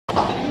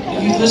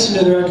you've listened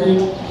to the record,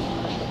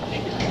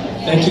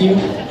 thank you.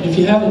 And if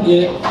you haven't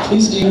yet,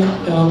 please do.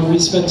 We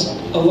spent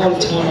a lot of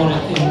time on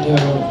it, and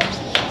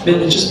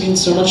man, it just means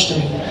so much to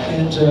me.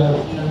 And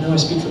I know I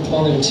speak for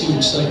Paul there too.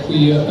 It's like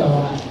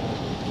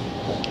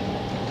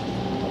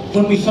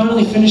when we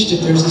finally finished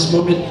it, there was this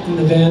moment in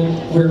the van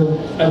where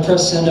I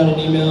pressed send on an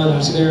email, and I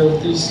was there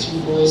with these two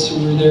boys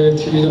who were there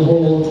through the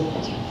whole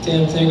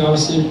damn thing.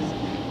 Obviously,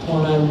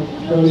 Paul and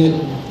I wrote it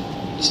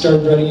and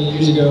started writing it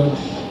years ago.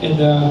 And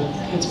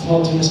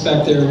Paul Dumas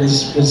back there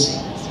was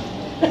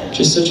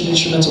just such an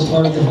instrumental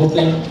part of the whole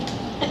thing.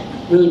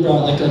 Really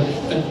brought like a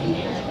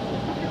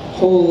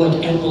whole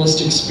like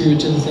animalistic spirit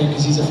to the thing,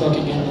 because he's a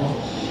fucking animal.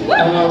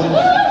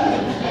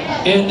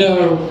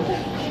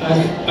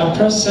 I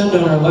pressed send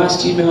on our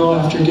last email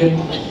after getting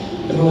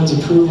everyone's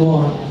approval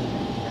on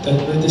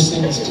that this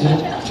thing is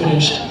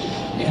finished,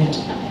 and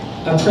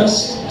I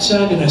pressed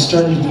send and I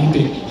started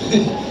weeping.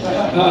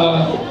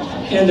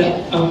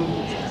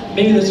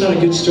 Maybe that's not a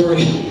good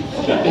story.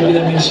 Maybe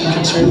that makes you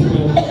concerned for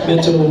my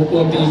mental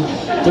well-being,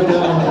 but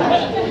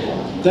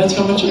that's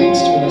how much it means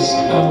to us.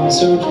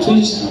 So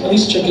please at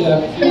least check it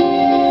out.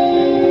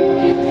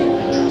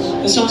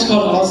 This song's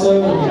called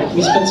Oslo, and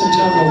we spent some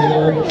time over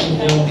there in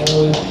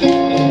Norway,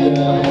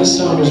 and this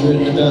song was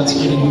written about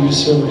somebody who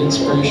was so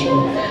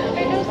inspirational.